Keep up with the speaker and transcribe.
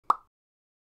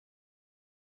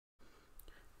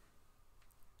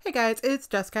Hey guys, it's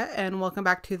Jessica and welcome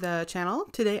back to the channel.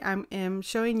 Today I am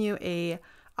showing you a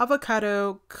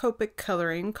avocado Copic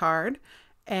coloring card,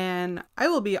 and I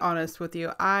will be honest with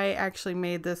you, I actually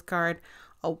made this card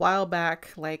a while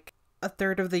back, like a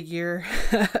third of the year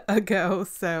ago,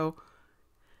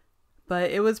 but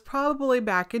it was probably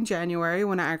back in January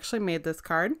when I actually made this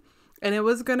card, and it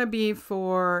was going to be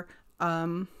for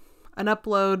an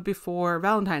upload before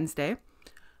Valentine's Day.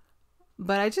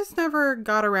 But I just never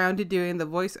got around to doing the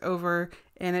voiceover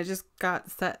and it just got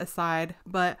set aside.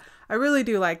 But I really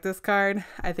do like this card.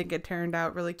 I think it turned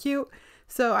out really cute.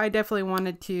 So I definitely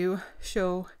wanted to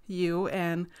show you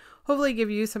and hopefully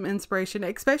give you some inspiration,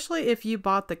 especially if you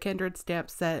bought the Kindred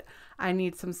Stamps set. I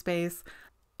Need Some Space.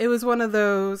 It was one of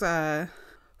those,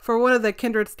 for one of the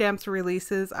Kindred Stamps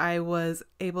releases, I was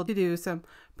able to do some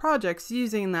projects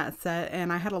using that set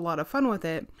and I had a lot of fun with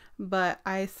it. But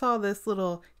I saw this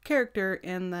little character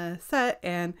in the set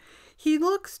and he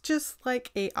looks just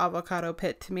like a Avocado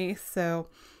Pit to me, so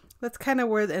that's kind of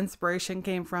where the inspiration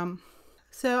came from.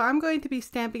 So I'm going to be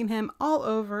stamping him all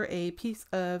over a piece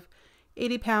of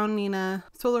 80-pound Nina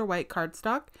Solar White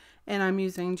cardstock, and I'm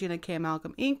using Gina K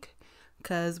Amalgam ink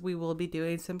because we will be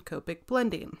doing some Copic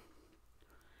blending.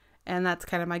 And that's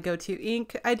kind of my go-to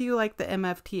ink. I do like the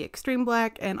MFT Extreme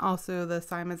Black and also the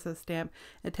Simon Says Stamp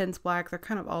Intense Black. They're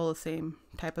kind of all the same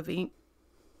type of ink.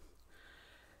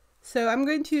 So I'm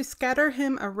going to scatter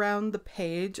him around the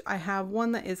page. I have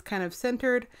one that is kind of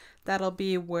centered. That'll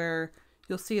be where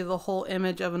you'll see the whole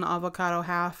image of an avocado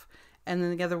half, and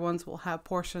then the other ones will have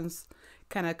portions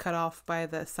kind of cut off by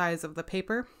the size of the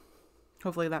paper.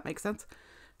 Hopefully that makes sense.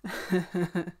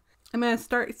 I'm going to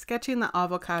start sketching the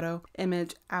avocado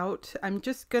image out. I'm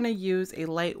just going to use a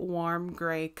light warm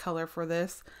gray color for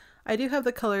this. I do have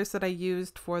the colors that I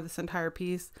used for this entire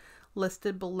piece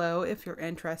listed below if you're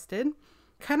interested.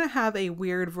 Kind of have a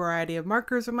weird variety of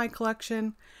markers in my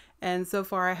collection, and so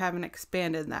far I haven't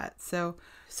expanded that. So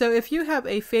if you have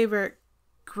a favorite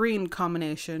green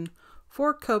combination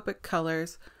for Copic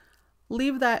colors,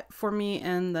 leave that for me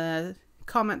in the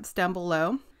comments down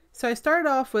below. So I started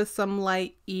off with some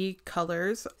light E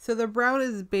colors. So the brown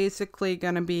is basically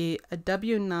going to be a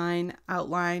W9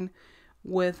 outline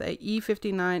with a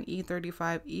E59,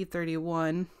 E35,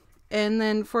 E31. And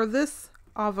then for this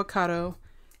avocado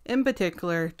in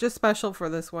particular, just special for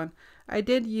this one, I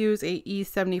did use a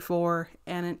E74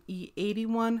 and an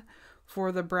E81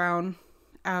 for the brown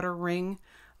outer ring,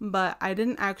 but I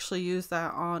didn't actually use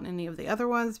that on any of the other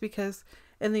ones because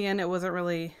in the end it wasn't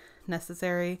really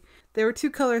necessary. There were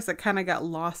two colors that kind of got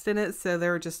lost in it, so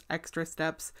there were just extra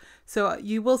steps. So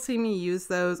you will see me use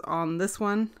those on this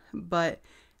one, but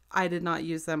I did not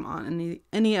use them on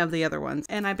any of the other ones,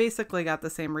 and I basically got the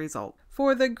same result.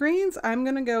 For the greens, I'm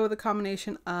going to go with a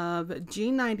combination of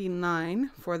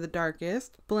G99 for the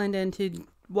darkest, blend into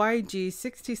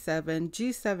YG67,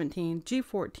 G17,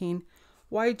 G14,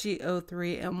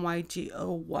 YG03, and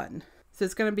YG01. So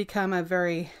it's going to become a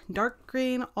very dark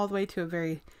green all the way to a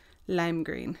very lime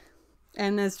green.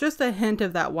 And there's just a hint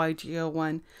of that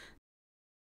YG01.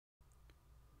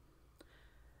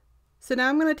 So now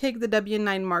I'm going to take the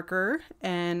W9 marker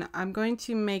and I'm going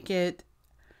to make it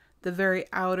the very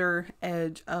outer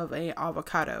edge of a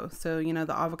avocado. So, you know,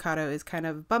 the avocado is kind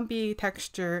of bumpy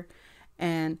texture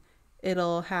and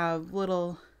it'll have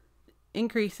little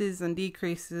increases and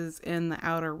decreases in the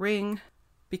outer ring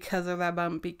because of that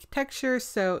bumpy texture.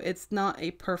 So it's not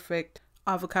a perfect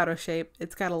avocado shape.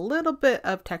 It's got a little bit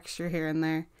of texture here and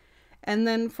there. And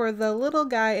then for the little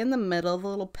guy in the middle, the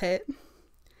little pit,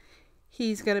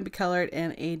 he's going to be colored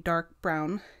in a dark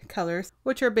brown colors,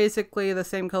 which are basically the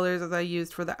same colors as I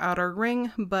used for the outer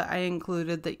ring, but I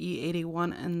included the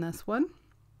E81 in this one.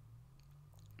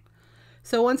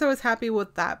 So once I was happy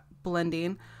with that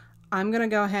blending, I'm going to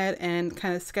go ahead and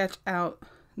kind of sketch out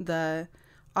the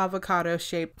avocado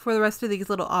shape for the rest of these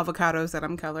little avocados that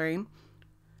I'm coloring.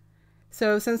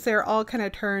 So since they're all kind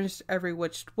of turned every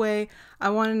which way, I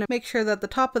wanted to make sure that the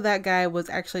top of that guy was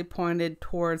actually pointed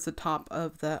towards the top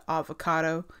of the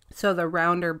avocado. So the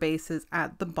rounder base is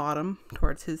at the bottom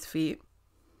towards his feet.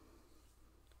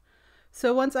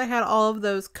 So once I had all of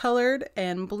those colored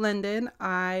and blended,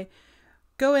 I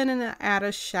go in and add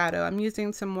a shadow. I'm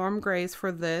using some warm grays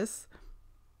for this.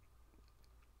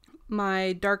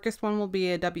 My darkest one will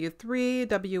be a W3,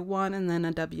 W1, and then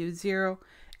a W0.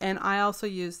 And I also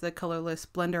use the colorless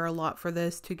blender a lot for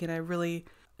this to get a really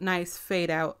nice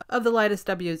fade out of the lightest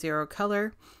W0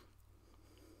 color.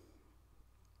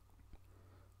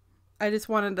 I just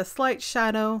wanted a slight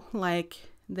shadow,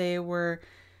 like they were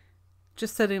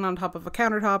just sitting on top of a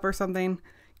countertop or something,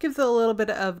 Gives it a little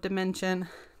bit of dimension,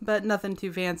 but nothing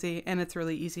too fancy, and it's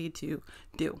really easy to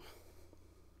do.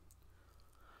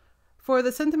 For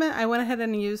the sentiment, I went ahead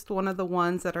and used one of the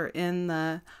ones that are in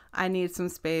the I Need Some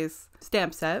Space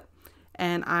stamp set,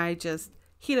 and I just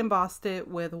heat embossed it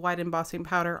with white embossing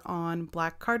powder on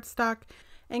black cardstock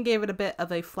and gave it a bit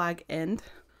of a flag end.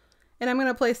 And I'm going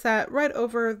to place that right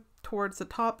over towards the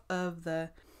top of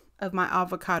my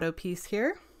avocado piece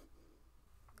here.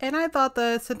 And I thought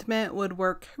the sentiment would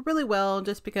work really well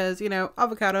just because, you know,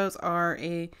 avocados are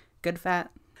a good fat.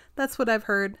 That's what I've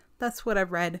heard. That's what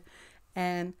I've read.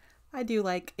 And I do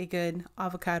like a good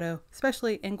avocado,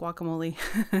 especially in guacamole.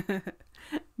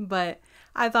 But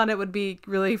I thought it would be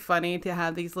really funny to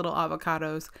have these little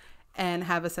avocados and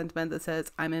have a sentiment that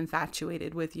says, I'm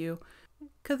infatuated with you.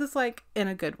 Because it's like in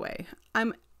a good way.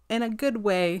 I'm in a good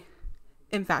way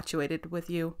infatuated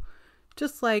with you.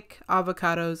 Just like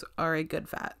avocados are a good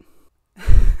fat.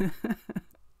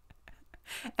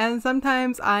 And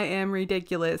sometimes I am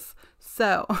ridiculous.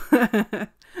 So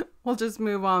we'll just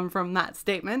move on from that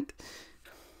statement.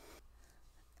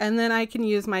 And then I can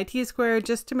use my T-square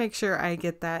just to make sure I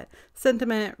get that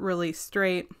sentiment really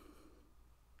straight.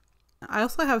 I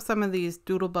also have some of these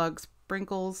doodlebug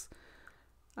sprinkles.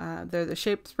 They're the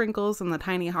shaped sprinkles and the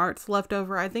tiny hearts left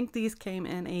over. I think these came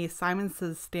in a Simon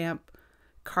Says Stamp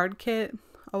card kit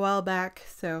a while back.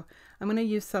 So I'm going to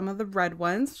use some of the red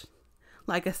ones.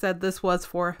 Like I said, this was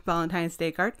for Valentine's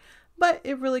Day card, but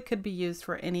it really could be used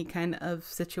for any kind of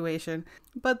situation.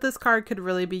 But this card could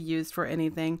really be used for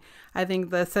anything. I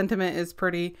think the sentiment is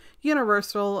pretty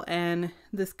universal, and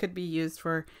this could be used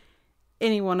for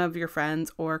any one of your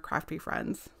friends or crafty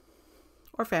friends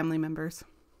or family members.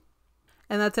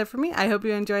 And that's it for me. I hope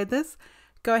you enjoyed this.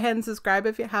 Go ahead and subscribe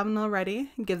if you haven't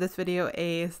already. Give this video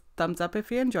a thumbs up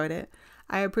if you enjoyed it.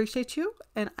 I appreciate you,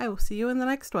 and I will see you in the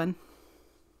next one.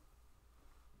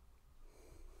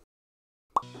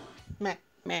 Meh,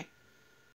 meh.